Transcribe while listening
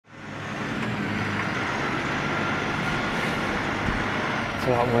It's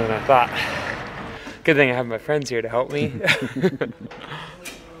a lot more than I thought. Good thing I have my friends here to help me.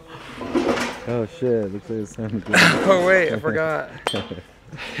 Oh shit, looks like it's time to go. Oh wait, I forgot. I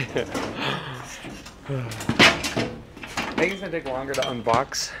think it's gonna take longer to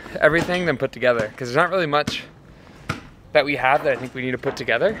unbox everything than put together because there's not really much that we have that I think we need to put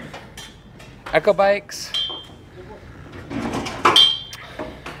together. Echo bikes,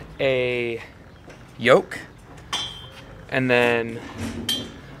 a yoke, and then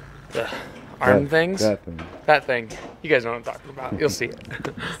the arm things. That thing. That thing. You guys know what I'm talking about. You'll see it.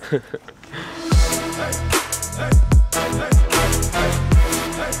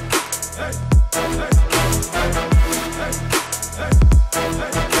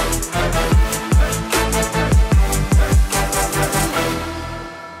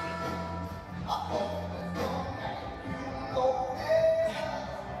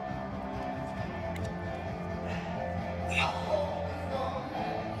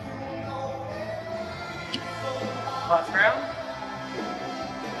 Hot ground?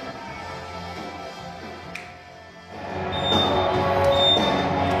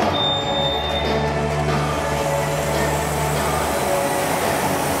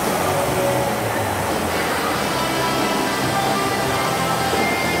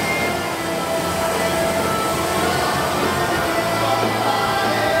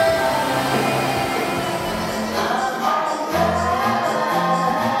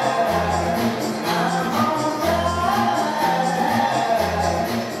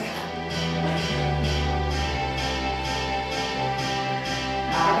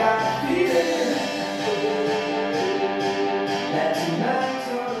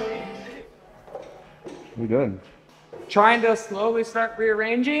 We good. Trying to slowly start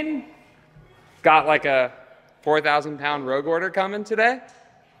rearranging. Got like a 4,000 pound Rogue order coming today.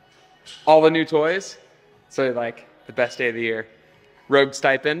 All the new toys. So like the best day of the year. Rogue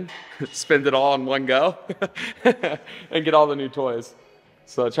stipend, spend it all in one go and get all the new toys.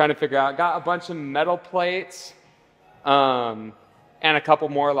 So trying to figure out, got a bunch of metal plates and a couple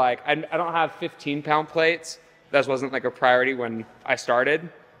more like, I don't have 15-pound plates. That wasn't like a priority when I started.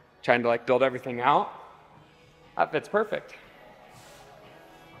 Trying to like build everything out. That fits perfect.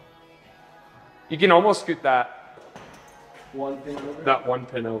 You can almost scoot that one pin over. That one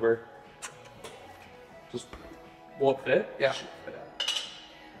pin over. Just will it fit? Yeah.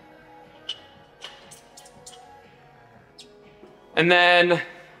 And then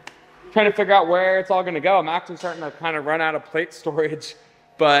trying to figure out where it's all gonna go. I'm actually starting to kind of run out of plate storage,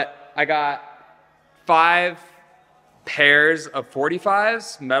 but I got 5 pairs of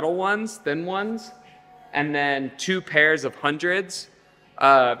 45s, metal ones, thin ones, and then 2 pairs of 100s.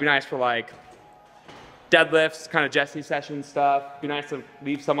 Be nice for like deadlifts, kind of Jesse session stuff. Be nice to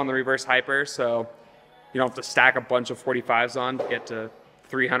leave some on the reverse hyper so you don't have to stack a bunch of 45s on to get to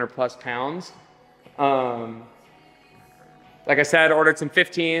 300 plus pounds. Like I said, ordered some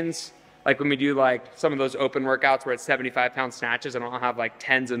 15s. Like when we do like some of those open workouts where it's 75-pound snatches, I don't have like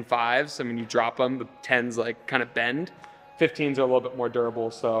 10s and 5s. I mean, you drop them, the 10s like kind of bend. 15s are a little bit more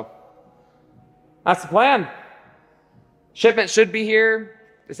durable, so that's the plan. Shipment should be here.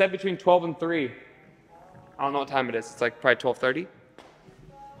 They said between 12 and 3. I don't know what time it is. It's like probably 12:30,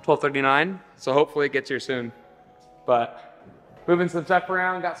 12:39. So hopefully it gets here soon. But moving some stuff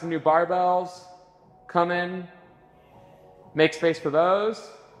around, got some new barbells coming. Make space for those.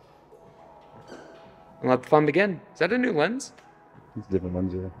 And let the fun begin. Is that a new lens? It's different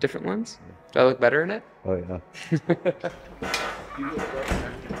ones, yeah. Different lens? Do I look better in it? Oh yeah.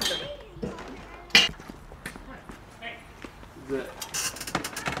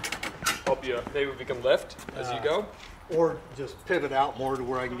 Help you. Maybe we can lift as you go. Or just pivot out more to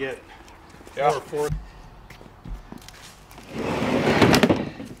where I can get Yeah. more forward.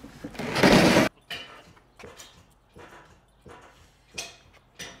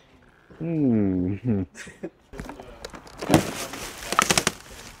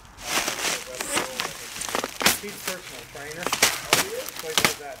 He's personal trainer.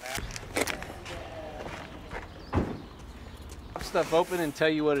 Stuff open and tell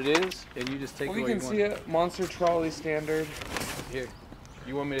you what it is, and you just take Well, it you where can you see want. it. Monster trolley standard. Here,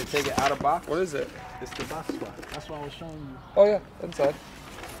 you want me to take it out of box? What is it? It's the box squat. That's what I was showing you. Oh yeah, inside.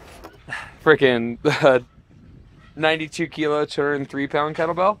 Freaking 92 kilo, 203 pound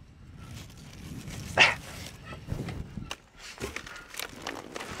kettlebell.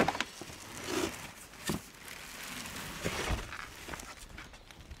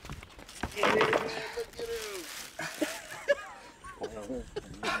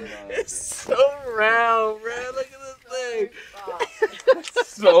 It's so round, bro. Look at this thing.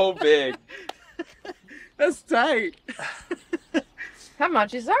 So big. That's tight. How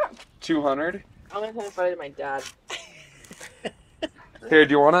much is that? 200. I'm gonna send a photo to my dad. Here,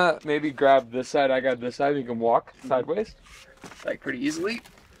 do you wanna maybe grab this side? I got this side. You can walk sideways, like pretty easily.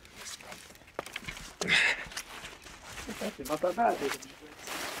 It's actually not that bad.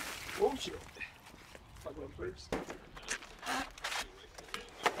 Oh shit! I'll go first.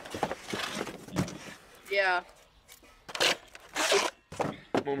 Yeah.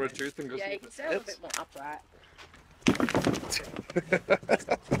 Moment of truth and go. Yeah, you can say a little bit more upright.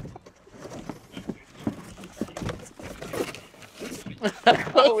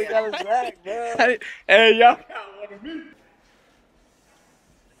 Oh, we got his back, bro. Hey, y'all got one of me.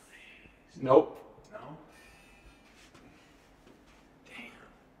 Nope. No.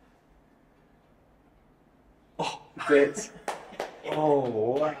 Oh, fits. Oh,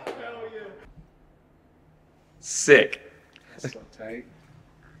 wow. Sick. That's so tight.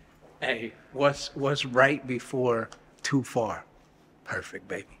 Hey, what's right before too far? Perfect,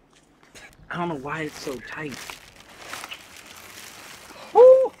 baby. I don't know why it's so tight.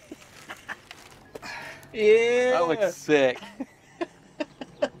 Woo! Yeah. That looks sick.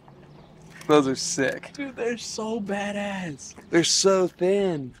 Those are sick. Dude, they're so badass. They're so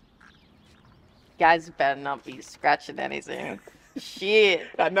thin. Guys better not be scratching anything. Shit.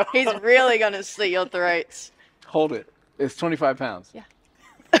 I know. He's really gonna slit your throats. Hold it. It's 25 pounds. Yeah.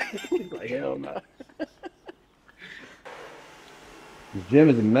 Like, hell no. This gym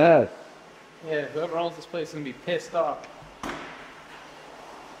is a mess. Yeah, whoever owns this place is gonna be pissed off.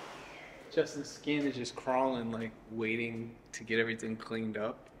 Justin's skin is just crawling, like waiting to get everything cleaned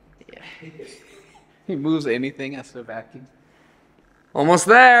up. Yeah. He moves anything as a vacuum. Almost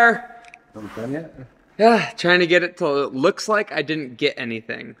there. Haven't done yet? Yeah, trying to get it till it looks like I didn't get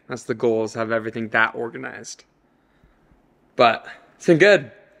anything. That's the goal, is have everything that organized. But it's been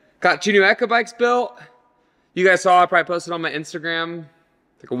good. Got 2 new Echo bikes built. You guys saw I probably posted on my Instagram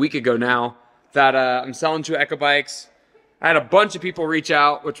like a week ago now that I'm selling 2 Echo bikes. I had a bunch of people reach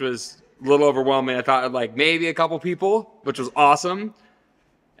out, which was a little overwhelming. I thought like maybe a couple people, which was awesome.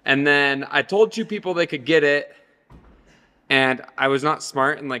 And then I told 2 people they could get it. And I was not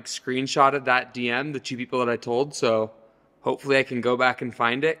smart and like screenshotted that DM, the 2 people that I told. So hopefully I can go back and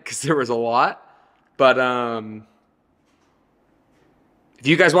find it because there was a lot. But if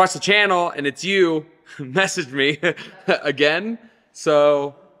you guys watch the channel and it's you, message me again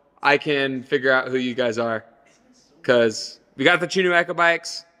so I can figure out who you guys are. Because we got the 2 new Echo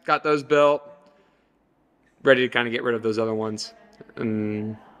bikes, got those built, ready to kind of get rid of those other ones.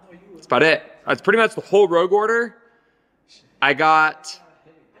 And that's about it. That's pretty much the whole Rogue order. I got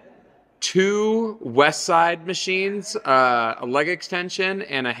 2 West Side machines, a leg extension,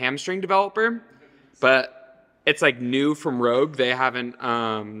 and a hamstring developer. But it's like new from Rogue. They haven't,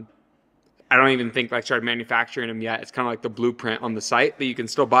 I don't even think like started manufacturing them yet. It's kind of like the blueprint on the site, but you can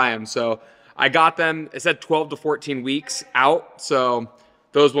still buy them. So I got them, it said 12 to 14 weeks out. So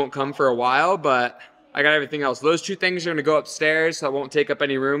those won't come for a while, but I got everything else. Those 2 things are gonna go upstairs, so I won't take up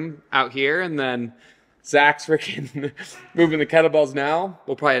any room out here. And then Zach's freaking moving the kettlebells now.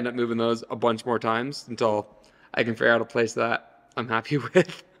 We'll probably end up moving those a bunch more times until I can figure out a place that I'm happy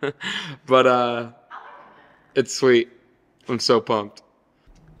with. But it's sweet. I'm so pumped.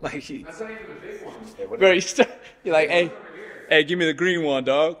 Like, That's not even a big one. bro, you're like, hey, give me the green one,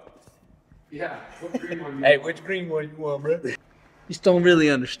 dog. Yeah, what green one? Hey, which green one you want, bro? You just don't really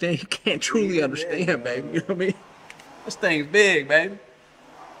understand. You can't truly understand, baby. You know what I mean? This thing's big, baby.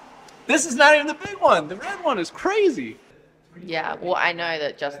 This is not even the big one. The red one is crazy. Yeah, well, I know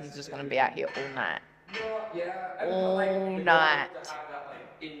that Justin's just gonna be out here all night. Yeah, All night.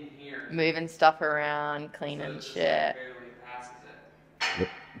 Moving stuff around, cleaning shit.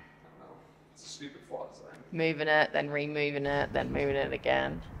 It's a stupid flaw design. Moving it, then removing it, then moving it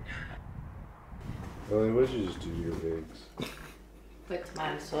again. Well, why don't you just do your legs? Put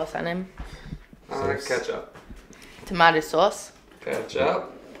tomato sauce on him. Ketchup. Tomato sauce.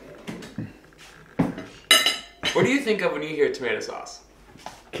 Ketchup. What do you think of when you hear tomato sauce?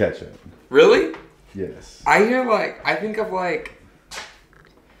 Ketchup. Really? Yes. I think of like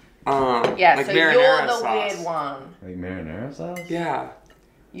Yeah, like so you're marinara the sauce. weird one. Like marinara sauce? Yeah.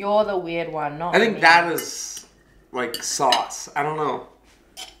 You're the weird one, not I think me. that is like sauce. I don't know.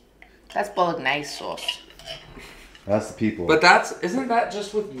 That's bolognese sauce. That's the people. But isn't that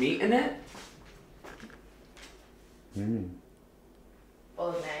just with meat in it?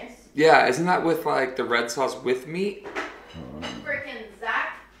 Bolognese? Yeah, isn't that with like the red sauce with meat? Freaking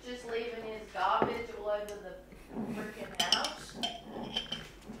Zach just leaving his garbage all over the freaking house.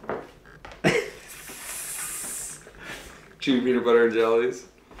 Chewy peanut butter and jellies.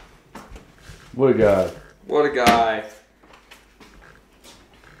 What a guy. What a guy.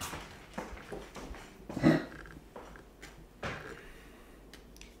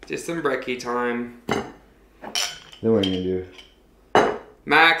 Just some brekkie time. Then what are you gonna do?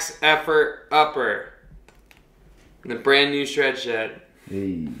 Max effort upper. In the brand new shred shed.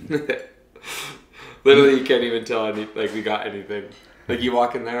 Hey. Literally, you can't even tell like we got anything. Like you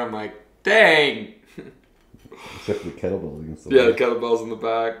walk in there, I'm like, dang. Except for the kettlebells against the Yeah, wall. the kettlebells in the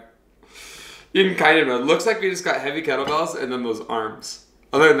back. You can kind of know. It looks like we just got heavy kettlebells and then those arms.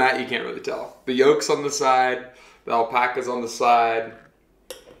 Other than that, you can't really tell. The yoke's on the side. The alpaca's on the side.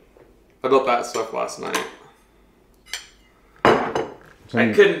 I built that stuff last night.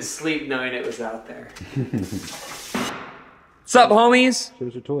 I couldn't sleep knowing it was out there. What's up, homies? Show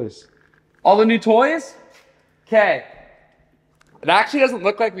us your toys. All the new toys? Okay. It actually doesn't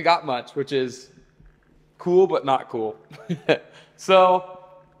look like we got much, which is cool, but not cool. So,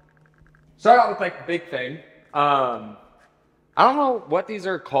 start out with like the big thing. I don't know what these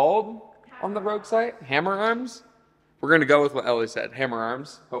are called on the Rogue site. Hammer arms? We're going to go with what Ellie said. Hammer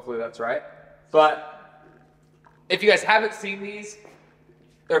arms. Hopefully that's right. But if you guys haven't seen these,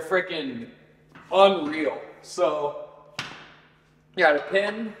 they're freaking unreal. So, you got a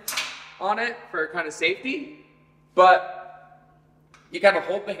pin on it for kind of safety, but you kind of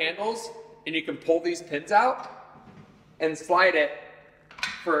hold the handles and you can pull these pins out and slide it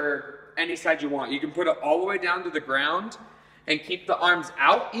for any side you want. You can put it all the way down to the ground and keep the arms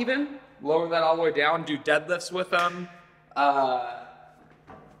out even, lower that all the way down, do deadlifts with them,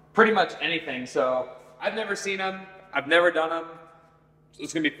 pretty much anything. So I've never seen them, I've never done them. So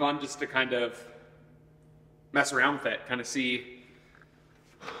it's gonna be fun just to kind of mess around with it, kind of see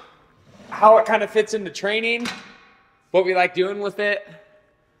how it kind of fits into training, what we like doing with it,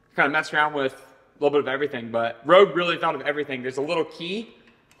 kind of mess around with a little bit of everything. But Rogue really thought of everything. There's a little key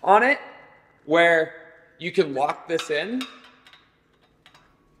on it where you can lock this in.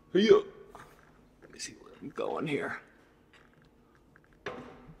 Let me see where I'm going here.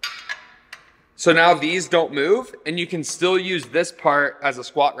 So now these don't move and you can still use this part as a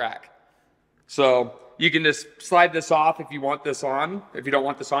squat rack. So you can just slide this off if you want this on, if you don't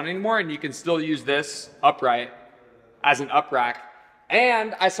want this on anymore, and you can still use this upright as an up rack.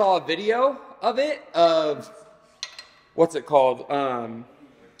 And I saw a video of it, of, what's it called? Why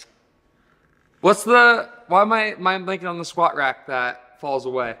am I blanking on the squat rack that falls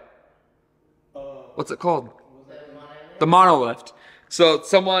away? What's it called? The monolift. So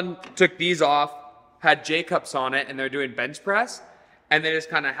someone took these off, had J-cups on it, and they're doing bench press. And they just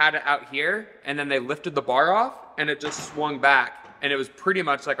kind of had it out here, and then they lifted the bar off, and it just swung back. And it was pretty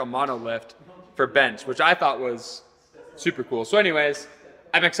much like a monolift for bench, which I thought was super cool. So anyways,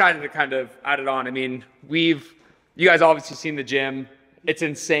 I'm excited to kind of add it on. I mean, you guys obviously seen the gym. It's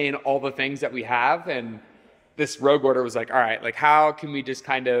insane all the things that we have. And this Rogue order was like, all right, like how can we just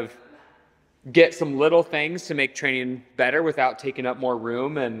kind of get some little things to make training better without taking up more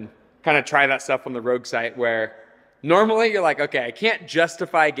room, and kind of try that stuff on the Rogue site where normally you're like, okay, I can't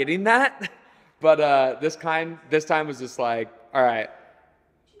justify getting that, but this time was just like, all right,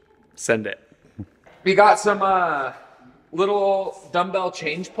 send it. We got some little dumbbell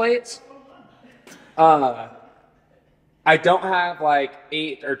change plates. I don't have like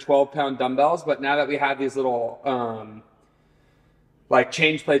 8 or 12 pound dumbbells, but now that we have these little like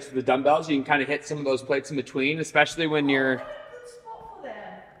change plates for the dumbbells, you can kind of hit some of those plates in between, especially when you're,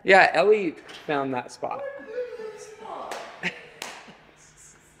 yeah, Ellie found that spot.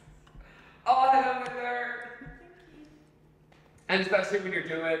 Oh, I have it there. And especially when you're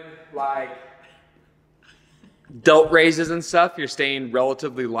doing like delt raises and stuff, you're staying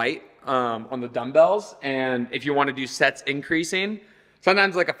relatively light on the dumbbells. And if you want to do sets increasing,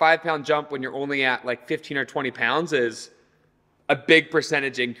 sometimes like a 5 pound jump when you're only at like 15 or 20 pounds is a big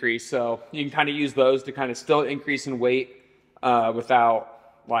percentage increase. So you can kind of use those to kind of still increase in weight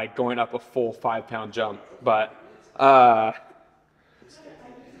without like going up a full 5 pound jump. But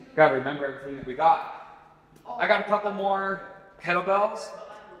gotta remember everything that we got. I got a couple more kettlebells,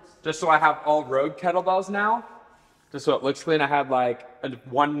 just so I have all Rogue kettlebells now, just so it looks clean. I had like a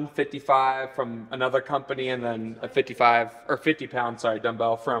 155 from another company, and then a 55 or 50 pound, sorry,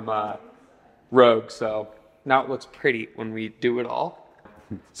 dumbbell from Rogue. So now it looks pretty when we do it all.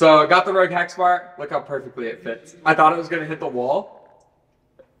 So I got the Rogue hex bar. Look how perfectly it fits. I thought it was gonna hit the wall.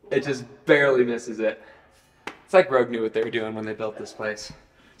 It just barely misses it. It's like Rogue knew what they were doing when they built this place.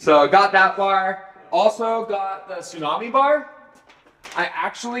 So I got that bar. Also got the Tsunami bar. I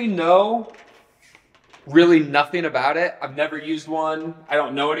actually know really nothing about it. I've never used one. I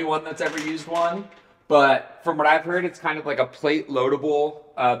don't know anyone that's ever used one. But from what I've heard, it's kind of like a plate loadable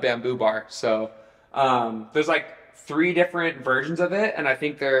bamboo bar. So there's like 3 different versions of it, and I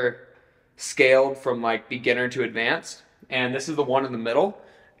think they're scaled from like beginner to advanced. And this is the one in the middle.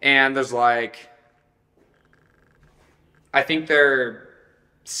 And there's like, I think they're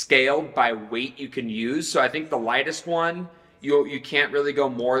scaled by weight you can use. So I think the lightest one, you can't really go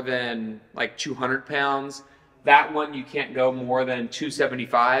more than like 200 pounds. That one, you can't go more than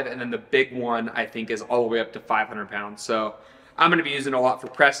 275. And then the big one, I think, is all the way up to 500 pounds. So I'm going to be using it a lot for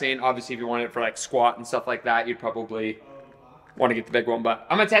pressing. Obviously, if you want it for like squat and stuff like that, you'd probably want to get the big one. But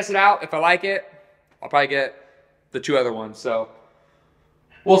I'm going to test it out. If I like it, I'll probably get the 2 other ones. So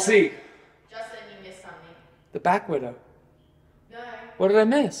we'll see. Justin, you missed something. The back widow. No. What did I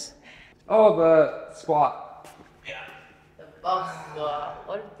miss? Oh, the squat. The box squat.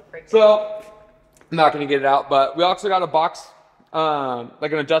 What the frick? So I'm not going to get it out, but we also got a box,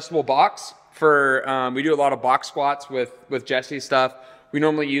 like an adjustable box for, we do a lot of box squats with Jesse's stuff. We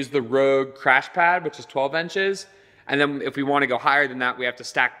normally use the Rogue crash pad, which is 12 inches. And then if we want to go higher than that, we have to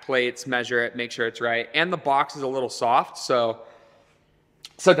stack plates, measure it, make sure it's right. And the box is a little soft, so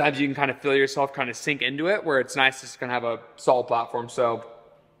sometimes you can kind of feel yourself kind of sink into it, where it's nice to just kind of have a solid platform. So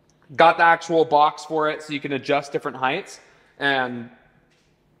got the actual box for it so you can adjust different heights and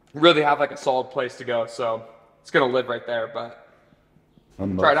really have like a solid place to go. So it's going to live right there, but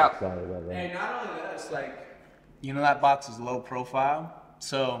I'm try it out. excited about that. And not only that, it's like, you know, that box is low profile.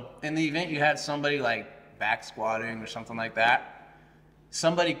 So in the event you had somebody like back squatting or something like that,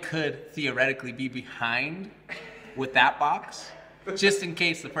 somebody could theoretically be behind with that box, just in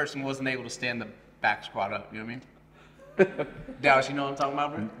case the person wasn't able to stand the back squat up. You know what I mean? Dallas, you know what I'm talking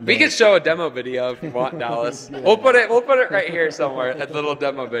about, bro? We can show a demo video if you want, Dallas. We'll put it right here somewhere, a little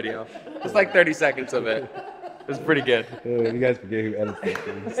demo video. It's like 30 seconds of it. It's pretty good. You guys forget who edits these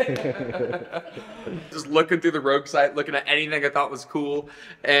things. Just looking through the Rogue site, looking at anything I thought was cool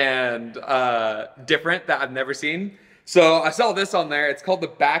and different that I've never seen. So I saw this on there. It's called the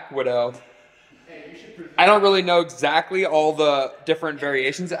Back Widow. I don't really know exactly all the different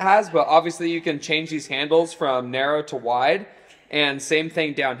variations it has, but obviously you can change these handles from narrow to wide, and same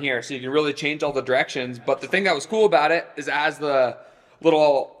thing down here. So you can really change all the directions. But the thing that was cool about it is it has the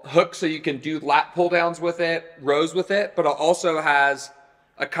little hook so you can do lat pull downs with it, rows with it, but it also has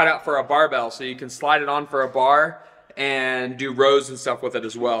a cutout for a barbell so you can slide it on for a bar and do rows and stuff with it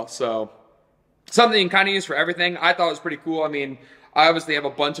as well. So something you can kind of use for everything. I thought it was pretty cool. I mean, I obviously have a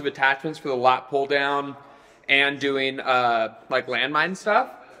bunch of attachments for the lat pull down and doing like landmine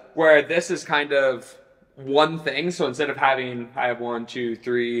stuff, where this is kind of one thing. So instead of having, I have 1, 2,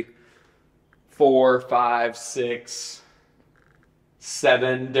 3, 4, 5, 6,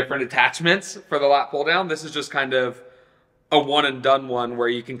 7 different attachments for the lat pull down. This is just kind of a one and done one where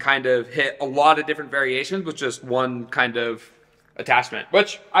you can kind of hit a lot of different variations with just one kind of attachment,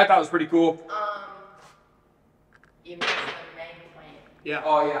 which I thought was pretty cool. You missed the main point. Yeah.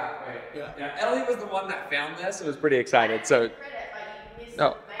 Oh yeah, right. Yeah. Ellie was the one that found this and was pretty excited. So Credit, but you missed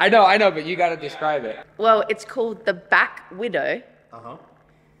no, the main I know, but you got to describe it. Well, it's called the back widow Uh-huh.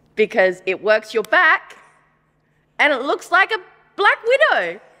 because it works your back and it looks like a black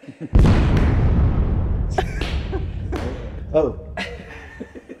widow. Oh,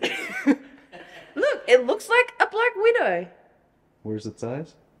 Look, it looks like a black widow. where's its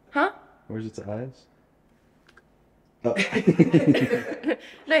eyes? Huh? Where's its eyes? Oh.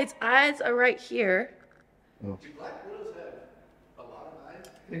 No, its eyes are right here. Oh.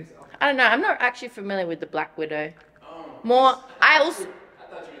 I don't know. I'm not actually familiar with the black widow. More, I thought you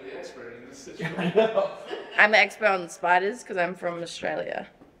were the expert in this situation. I'm an expert on spiders because I'm from Australia.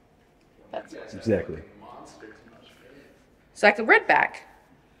 That's Exactly. It's like a redback.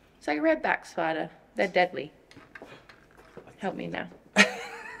 It's like a redback spider. They're deadly. Help me now.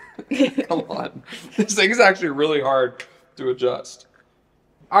 Come on. This thing is actually really hard to adjust.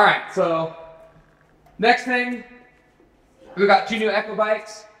 All right, so next thing, we got 2 new Echo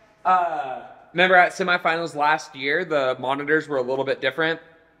bikes. Remember at semifinals last year, the monitors were a little bit different.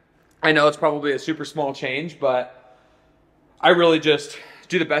 I know it's probably a super small change, but I really just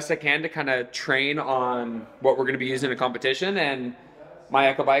do the best I can to kind of train on what we're going to be using in competition, and my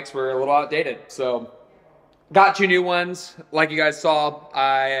Echo bikes were a little outdated. So got 2 new ones. Like you guys saw,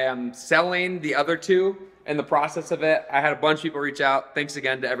 I am selling the other 2 in the process of it. I had a bunch of people reach out. Thanks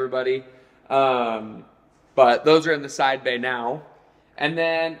again to everybody. But those are in the side bay now. And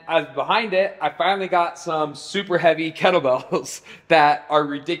then behind it, I finally got some super heavy kettlebells that are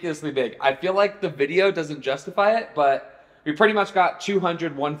ridiculously big. I feel like the video doesn't justify it, but we pretty much got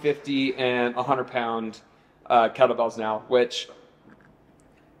 200, 150, and 100-pound kettlebells now, which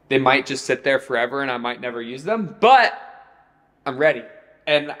they might just sit there forever and I might never use them, but I'm ready.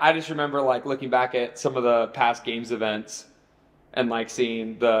 And I just remember like looking back at some of the past games events and like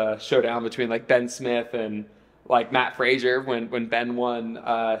seeing the showdown between like Ben Smith and like Matt Frazier when Ben won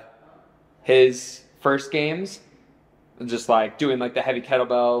his first games, and just like doing like the heavy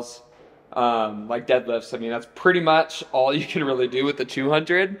kettlebells, like deadlifts. I mean, that's pretty much all you can really do with the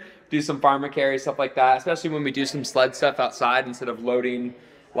 200. Do some farmer carry, stuff like that, especially when we do some sled stuff outside. Instead of loading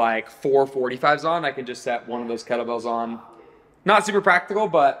like 4 45s on, I can just set one of those kettlebells on. Not super practical,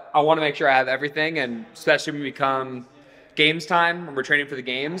 but I want to make sure I have everything, and especially when we come games time, when we're training for the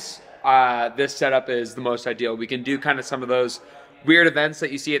games, this setup is the most ideal. We can do kind of some of those weird events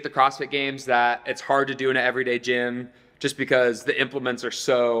that you see at the CrossFit games that it's hard to do in an everyday gym just because the implements are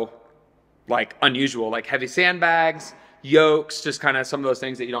so like unusual, like heavy sandbags, yokes, just kind of some of those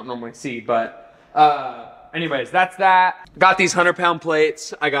things that you don't normally see. But anyways, that's that. Got these 100-pound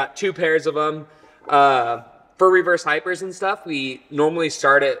plates. I got 2 pairs of them. For reverse hypers and stuff, we normally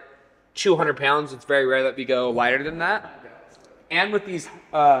start at 200 pounds. It's very rare that we go lighter than that. And with these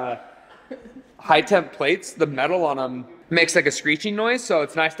high temp plates, the metal on them makes like a screeching noise. So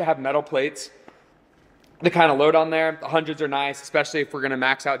it's nice to have metal plates to kind of load on there. The 100s are nice, especially if we're going to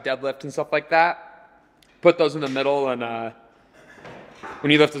max out deadlift and stuff like that. Put those in the middle, and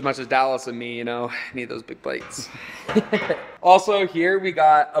when you lift as much as Dallas and me, you know, need those big plates. Also here we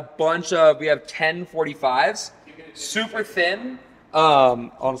got a bunch of, we have 10 45s, super thin.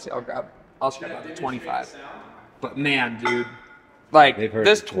 Honestly, I'll grab out the 25. But man, dude, like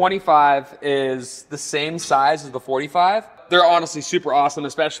this 25 is the same size as the 45. They're honestly super awesome,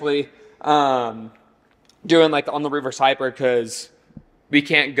 especially doing like on the reverse hyper, because we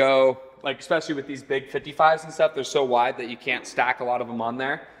can't go, like especially with these big 55s and stuff, they're so wide that you can't stack a lot of them on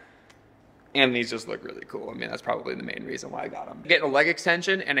there. And these just look really cool. I mean, that's probably the main reason why I got them. Getting a leg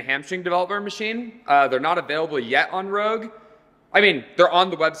extension and a hamstring development machine. They're not available yet on Rogue. I mean, they're on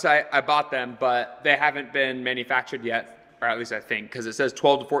the website. I bought them, but they haven't been manufactured yet, or at least I think, because it says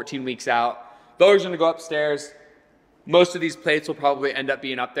 12 to 14 weeks out. Those are gonna go upstairs. Most of these plates will probably end up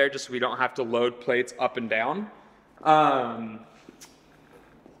being up there just so we don't have to load plates up and down.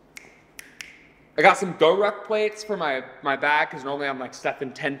 I got some GOWOD plates for my bag, because normally I'm like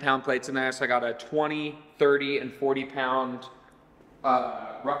stuffing 10-pound plates in there. So I got a 20, 30, and 40-pound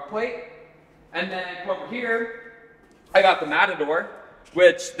ruck plate. And then over here, I got the Medeiros,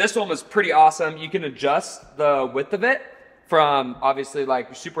 which this one was pretty awesome. You can adjust the width of it from obviously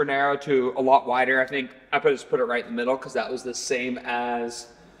like super narrow to a lot wider. I think I just put it right in the middle because that was the same as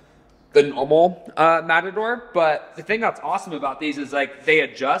the normal Medeiros. But the thing that's awesome about these is like they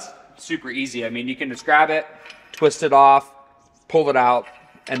adjust super easy. I mean, you can just grab it, twist it off, pull it out,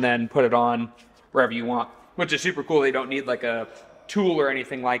 and then put it on wherever you want, which is super cool. They don't need like a tool or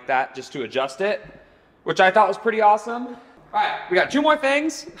anything like that just to adjust it, which I thought was pretty awesome. All right, we got 2 more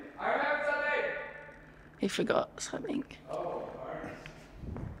things. I remember something. He forgot something. Oh,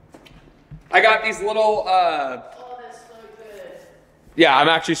 I got these little, Oh, that's so good. yeah, I'm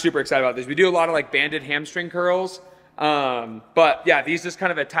actually super excited about these. We do a lot of like banded hamstring curls. But yeah, these just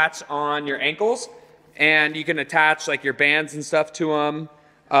kind of attach on your ankles, and you can attach like your bands and stuff to them.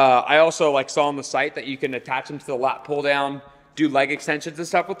 I also like saw on the site that you can attach them to the lat pull down, do leg extensions and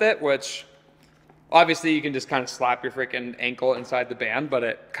stuff with it, which obviously you can just kind of slap your freaking ankle inside the band, but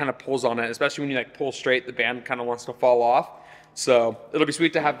it kind of pulls on it, especially when you like pull straight, the band kind of wants to fall off. So it'll be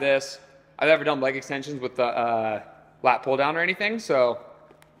sweet to have this. I've never done leg extensions with the lat pull down or anything, so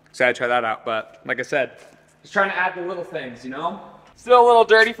excited to try that out. But like I said, just trying to add the little things, you know? Still a little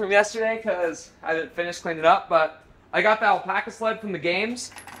dirty from yesterday because I didn't finish cleaning up, but I got the alpaca sled from the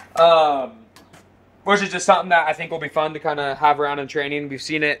games, which is just something that I think will be fun to kind of have around in training. We've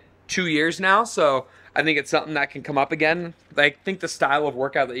seen it 2 years now, so I think it's something that can come up again. I think the style of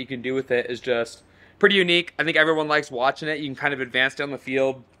workout that you can do with it is just pretty unique. I think everyone likes watching it. You can kind of advance down the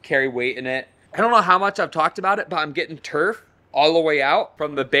field, carry weight in it. I don't know how much I've talked about it, but I'm getting turf all the way out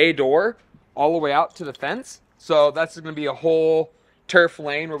from the bay door all the way out to the fence. So that's going to be a whole turf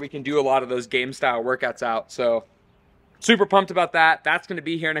lane where we can do a lot of those game style workouts out. So super pumped about that. That's going to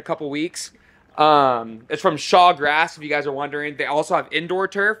be here in a couple weeks. It's from Shaw Grass, if you guys are wondering. They also have indoor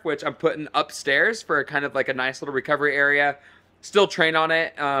turf, which I'm putting upstairs for kind of like a nice little recovery area. Still train on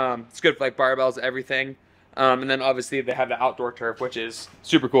it. It's good for like barbells, everything. And then obviously they have the outdoor turf, which is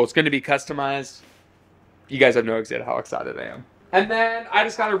super cool. It's going to be customized. You guys have no idea how excited I am. And then I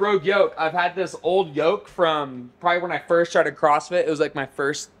just got a Rogue yoke. I've had this old yoke from probably when I first started CrossFit. It was like my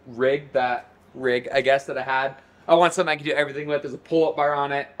first rig, I guess, that I had. I want something I can do everything with. There's a pull-up bar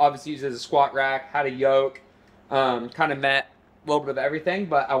on it. Obviously used as a squat rack. Had a yoke. Kind of met a little bit of everything,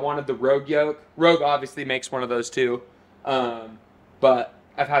 but I wanted the Rogue yoke. Rogue obviously makes one of those too. But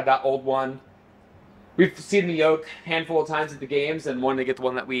I've had that old one. we've seen the yoke a handful of times at the games and wanted to get the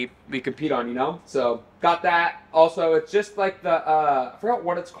one that we compete on, you know? So got that. Also, it's just like the, I forgot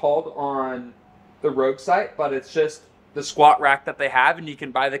what it's called on the Rogue site, but it's just the squat rack that they have, and you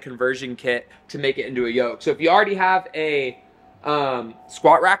can buy the conversion kit to make it into a yoke. So if you already have a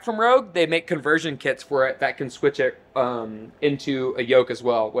squat rack from Rogue, they make conversion kits for it that can switch it into a yoke as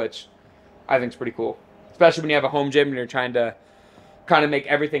well, which I think is pretty cool. Especially when you have a home gym and you're trying to kind of make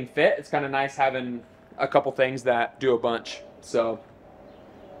everything fit. It's kind of nice having a couple things that do a bunch. So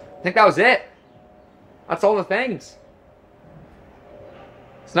I think that was it. That's all the things.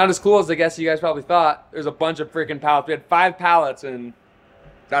 It's not as cool as I guess you guys probably thought. There's a bunch of freaking pallets. We had 5 pallets and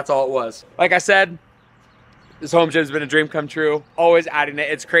that's all it was. Like I said, this home gym's been a dream come true. Always adding it.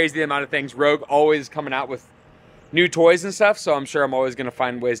 It's crazy the amount of things. Rogue always coming out with new toys and stuff, so I'm sure I'm always gonna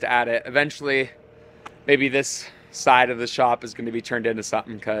find ways to add it. Eventually, maybe this side of the shop is gonna be turned into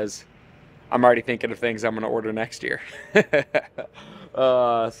something because I'm already thinking of things I'm gonna order next year.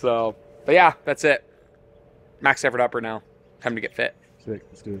 But yeah, that's it. Max effort upper now. Time to get fit. Sick.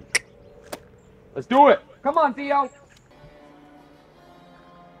 Let's do it. Let's do it. Come on, Theo.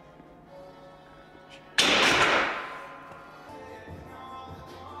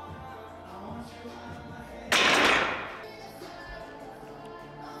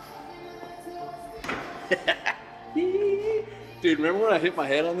 Dude, remember when I hit my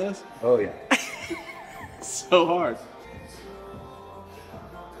head on this? Oh yeah. So hard.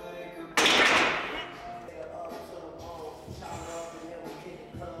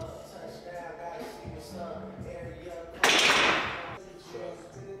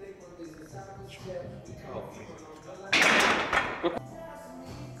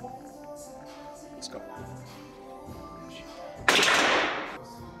 Let's go.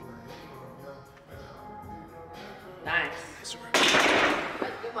 Nice. Nice work.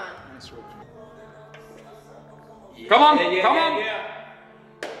 Good one. Nice work. Come on, Yeah, come on.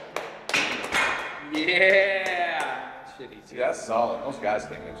 Yeah. Shitty. See, that's solid. Most guys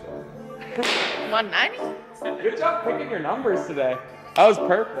think they're solid. 190? Good job picking your numbers today. That was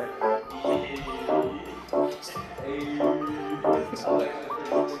perfect.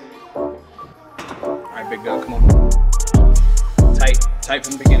 All right, big dog, come on. Tight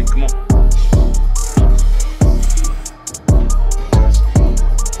from the beginning, come on.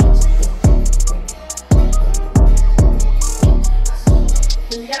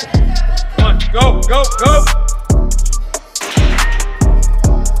 Come on, go, go, go!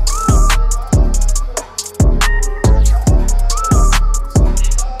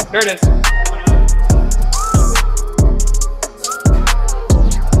 There it is.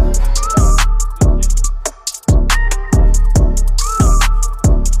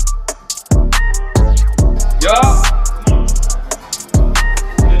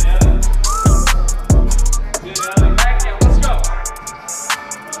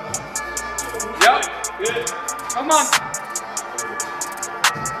 Come on.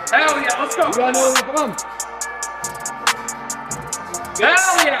 Hell yeah, let's go. You got another one, come on.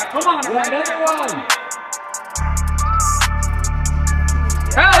 Hell yeah, come on. You got another one.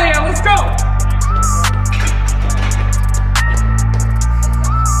 Hell yeah, let's go.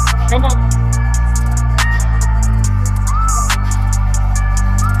 Come on.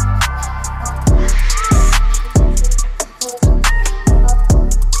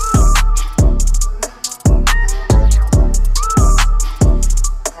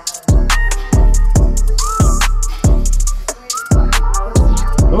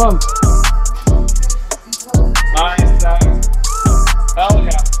 Come on. Nice, nice. Hell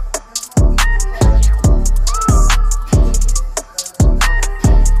yeah.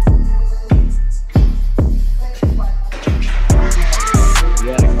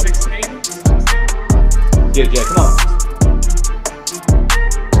 Yeah, 16. yeah, come on.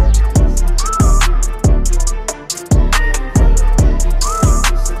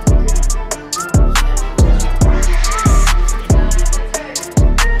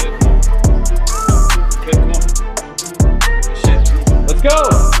 Let's go.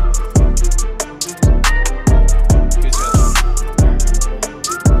 Good job.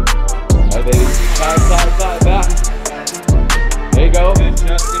 All right, baby. Side, back. There you go. Good,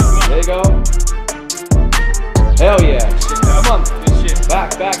 Justin, come on. There you go. Hell yeah. Come on. Good shit. Back.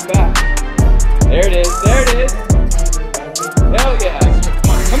 There it is. Hell yeah.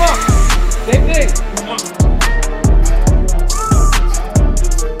 Come on. Same thing. Come on.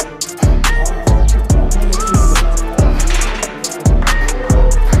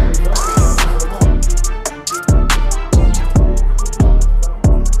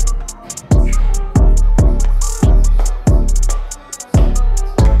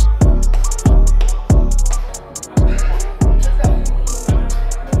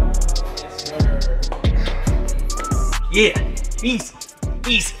 Yeah, easy,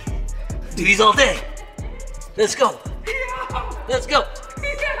 easy. Do these all day. Let's go. Let's go.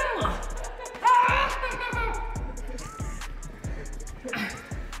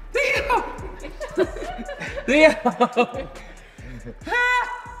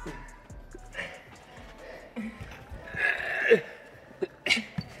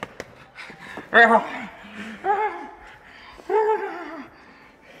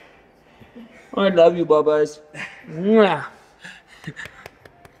 I love you, Bubba's.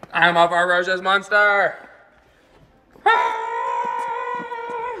 I'm off our Rose's monster.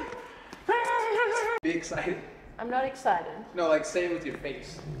 Be excited. I'm not excited. No, like say it with your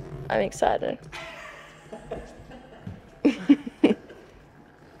face. I'm excited.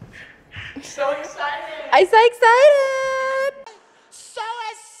 So excited. I'm so excited. So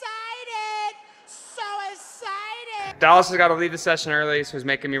excited. So excited. Dallas has got to leave the session early, so he's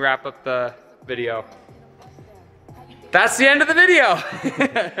making me wrap up the video. That's the end of the video.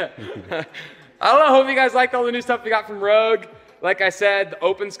 I don't know, hope you guys liked all the new stuff we got from Rogue. Like I said, the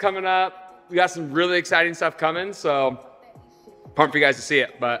Open's coming up. We got some really exciting stuff coming, so pumped for you guys to see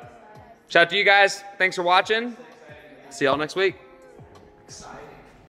it. But shout out to you guys. Thanks for watching. See y'all next week.